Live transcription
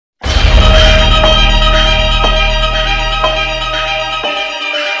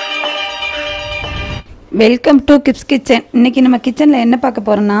Welcome to Gibbs kitchen. இன்றைக்கி நம்ம கிச்சனில் என்ன பார்க்க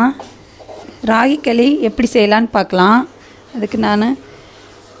போகிறோன்னா ராகி களி எப்படி செய்யலான்னு பார்க்கலாம். அதுக்கு நான்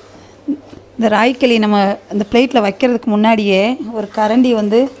இந்த ராகி களி நம்ம இந்த பிளேட்டில் வைக்கிறதுக்கு முன்னாடியே ஒரு கரண்டி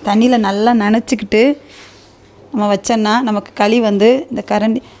வந்து தண்ணியில் நல்லா நனைச்சிக்கிட்டு நம்ம வச்சோன்னா நமக்கு களி வந்து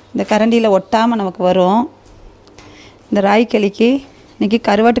இந்த கரண்டியில் ஒட்டாமல் நமக்கு வரும். இந்த ராகி களிக்கு இன்றைக்கி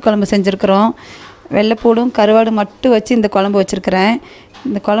கருவாட்டு குழம்பு செஞ்சுருக்குறோம். வெள்ளைப்பூடும் கருவாடு மட்டும் வச்சு இந்த குழம்பு வச்சுருக்கிறேன்.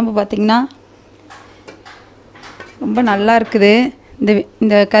 இந்த குழம்பு பார்த்திங்கன்னா ரொம்ப நல்லா இருக்குது.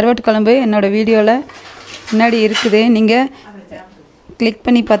 இந்த கருவாட்டு குழம்பு என்னோடய வீடியோவில் முன்னாடி இருக்குது. நீங்கள் கிளிக்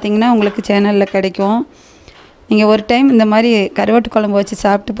பண்ணி பார்த்தீங்கன்னா உங்களுக்கு சேனலில் கிடைக்கும். நீங்கள் ஒரு டைம் இந்த மாதிரி கருவாட்டு குழம்பு வச்சு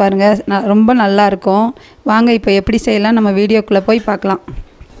சாப்பிட்டு பாருங்கள், ரொம்ப நல்லாயிருக்கும். வாங்க இப்போ எப்படி செய்யலாம் நம்ம வீடியோக்குள்ளே போய் பார்க்கலாம்.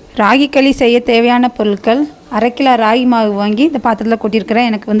 ராகி களி செய்ய தேவையான பொருட்கள்: 1/2 கிலோ ராகி மாவு வாங்கி இந்த பாத்திரத்தில் கொட்டியிருக்கிறேன்.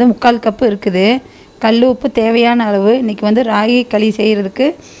 எனக்கு வந்து 3/4 கப்பு இருக்குது. கல் உப்பு தேவையான அளவு. இன்றைக்கி வந்து ராகி களி செய்கிறதுக்கு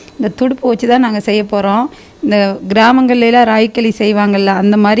இந்த துடுப்பு வச்சு தான் நாங்கள் செய்ய போகிறோம். இந்த கிராமங்கள்லாம் ராகி களி செய்வாங்கள்ல,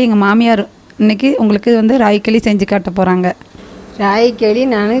 அந்த மாதிரி எங்கள் மாமியார் இன்றைக்கி உங்களுக்கு வந்து ராகி களி செஞ்சு காட்ட போகிறாங்க. ராகி களி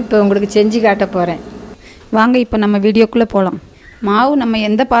நான் இப்போ உங்களுக்கு செஞ்சு காட்ட போகிறேன். வாங்க இப்போ நம்ம வீடியோக்குள்ளே போகலாம். மாவு நம்ம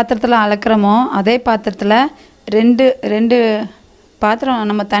எந்த பாத்திரத்தில் அளக்கிறோமோ அதே பாத்திரத்தில் ரெண்டு பாத்திரம்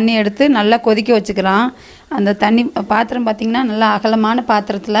நம்ம தண்ணி எடுத்து நல்லா கொதிக்க வச்சுக்கலாம். அந்த தண்ணி பாத்திரம் பார்த்திங்கன்னா நல்லா அகலமான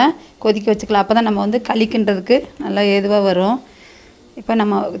பாத்திரத்தில் கொதிக்க வச்சுக்கலாம். அப்போ தான் நம்ம வந்து களிக்கின்றதுக்கு நல்லா ஏதுவாக வரும். இப்போ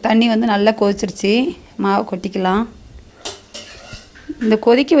நம்ம தண்ணி வந்து நல்லா கொதிச்சிருச்சு, மாவு கொட்டிக்கலாம். இந்த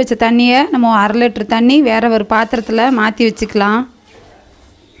கொதிக்க வச்ச தண்ணியை நம்ம 1/2 லிட்டர் தண்ணி வேறு ஒரு பாத்திரத்தில் மாற்றி வச்சுக்கலாம்.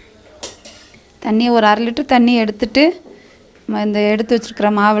 தண்ணியை ஒரு 1/2 லிட்டர் தண்ணி எடுத்துட்டு நம்ம இந்த எடுத்து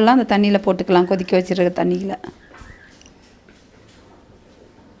வச்சுருக்கிற மாவெல்லாம் அந்த தண்ணியில் போட்டுக்கலாம். கொதிக்க வச்சுருக்க தண்ணியில்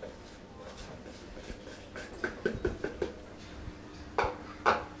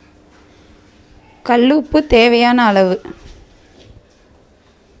கல் உப்பு தேவையான அளவு.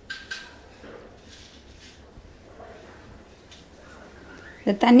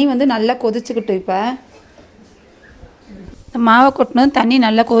 இந்த தண்ணி வந்து நல்லா கொதிச்சுக்கிட்டு இப்போ இந்த மாவை கொட்டணும். தண்ணி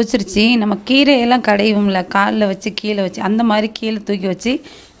நல்லா கொதிச்சிருச்சு. நம்ம கீரையெல்லாம் கடையும்ல, காலில் வச்சு கீழே வச்சு அந்த மாதிரி கீழே தூக்கி வச்சு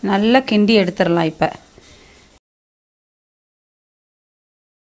நல்லா கிண்டி எடுத்துடலாம். இப்போ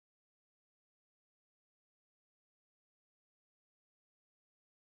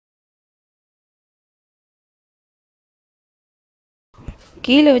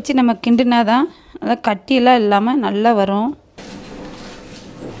கீழே வச்சு நம்ம கிண்டினா தான் நல்லா கட்டியெல்லாம் இல்லாமல் நல்லா வரும்.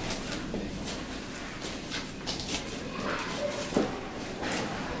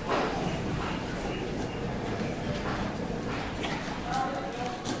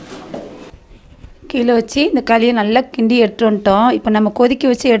 கீழே வச்சு இந்த களியை நல்லா கிண்டி எடுத்து வந்துட்டோம். இப்போ நம்ம கொதிக்க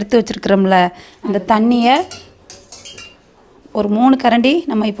வச்சு எடுத்து வச்சுருக்குறோம்ல, அந்த தண்ணியை ஒரு 3 கரண்டி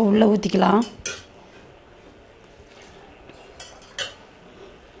நம்ம இப்போ உள்ளே ஊற்றிக்கலாம்.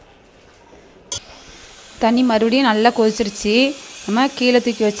 தண்ணி மறுபடியும் நல்லா கொதிச்சிருச்சு. நம்ம கீழே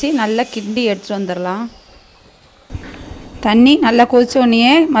தூக்கி வச்சு நல்லா கிண்டி எடுத்துகிட்டு வந்துடலாம். தண்ணி நல்லா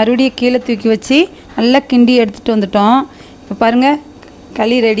கொதிச்சோடனே மறுபடியும் கீழே தூக்கி வச்சு நல்லா கிண்டி எடுத்துகிட்டு வந்துட்டோம். இப்போ பாருங்கள்,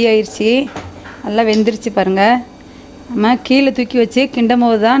 களி ரெடி ஆயிடுச்சு. நல்லா வெந்துருச்சு பாருங்கள். நம்ம கீழே தூக்கி வச்சு கிண்டும்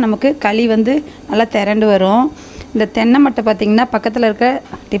போது தான் நமக்கு களி வந்து நல்லா திரண்டு வரும். இந்த தென்னை மட்டை பார்த்திங்கன்னா பக்கத்தில் இருக்க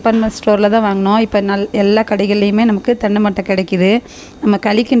டிபார்ட்மெண்ட் ஸ்டோரில் தான் வாங்கினோம். இப்போ எல்லா கடைகள்லேயுமே நமக்கு தென்னை மட்டை கிடைக்கிது. நம்ம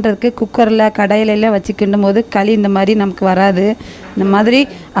களி கிண்டுறதுக்கு குக்கரில் கடையிலெல்லாம் வச்சு கிண்டும் போது களி இந்த மாதிரி நமக்கு வராது. இந்த மாதிரி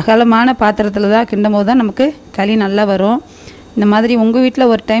அகலமான பாத்திரத்தில் தான் கிண்டும் போது தான் நமக்கு களி நல்லா வரும். இந்த மாதிரி உங்கள்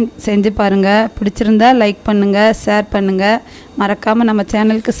வீட்டில் ஒரு டைம் செஞ்சு பாருங்கள். பிடிச்சிருந்தா லைக் பண்ணுங்கள், ஷேர் பண்ணுங்கள். மறக்காமல் நம்ம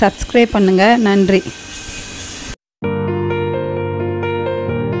சேனலுக்கு சப்ஸ்கிரைப் பண்ணுங்கள். நன்றி.